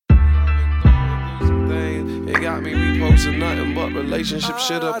got me reposting nothing but relationship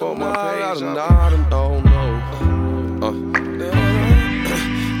shit up on my page. Oh no. Okay.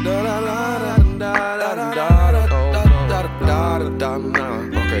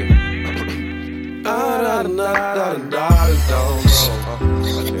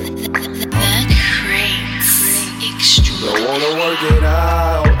 Don't wanna work it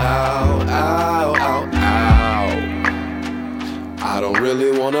out. I don't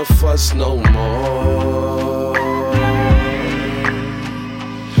really wanna fuss no more.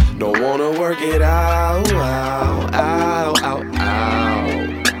 Don't wanna work it out.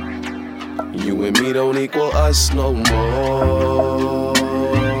 You and me don't equal us no more.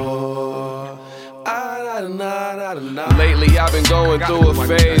 Lately I've been going through a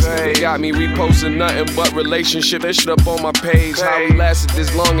phase. They got me reposting nothing but relationship. That shit up on my page. How we lasted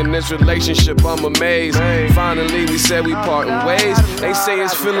this long in this relationship, I'm amazed. Finally we said we parting ways. They say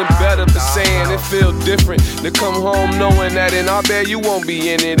it's feeling better, but saying it feel different. To come home knowing that in our bed you won't be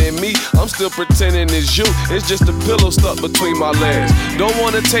in it, and me, I'm still pretending it's you. It's just a pillow stuck between my legs. Don't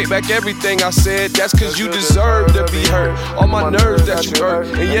wanna take back everything I said. That's cause you deserve to be hurt. All my nerves that you hurt.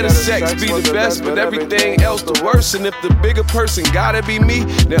 And yeah, the sex be the best, but everything else the worst. And if the bigger person gotta be me,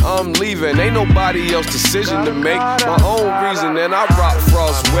 then I'm leaving. Ain't nobody else decision to make. My own reason, and I rock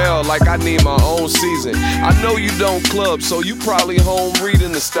frost well like I need my own season. I know you don't club, so you probably home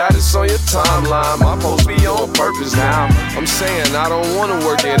reading the status on your timeline. My post be on purpose now. I'm saying I don't wanna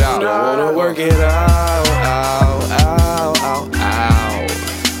work it out. Don't wanna work it out.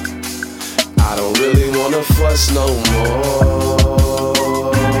 I don't really wanna fuss no more.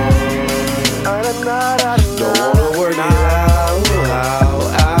 Don't wanna work it out.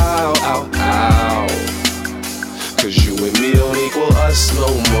 Cause you and me don't equal us no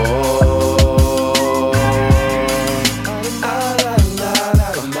more.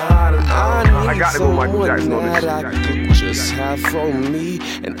 I gotta go Michael Jackson on this. That I could just have for me,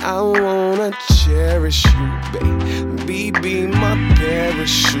 and I wanna cherish you, baby. Be my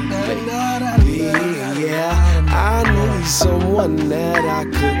parachute, baby. Yeah, I need someone that I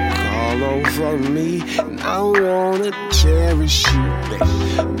could call on for me, and I wanna cherish you,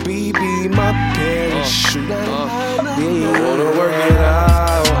 baby. Be my parachute. Don't wanna work it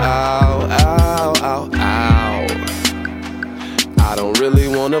out. I don't really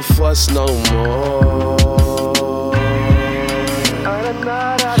wanna fuss no more.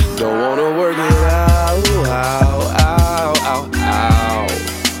 Don't wanna work it out.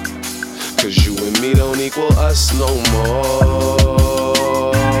 Cause you and me don't equal us no more.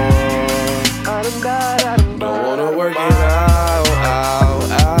 Don't wanna work it out.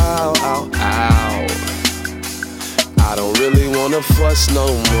 I don't really wanna fuss no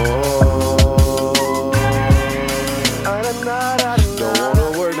more.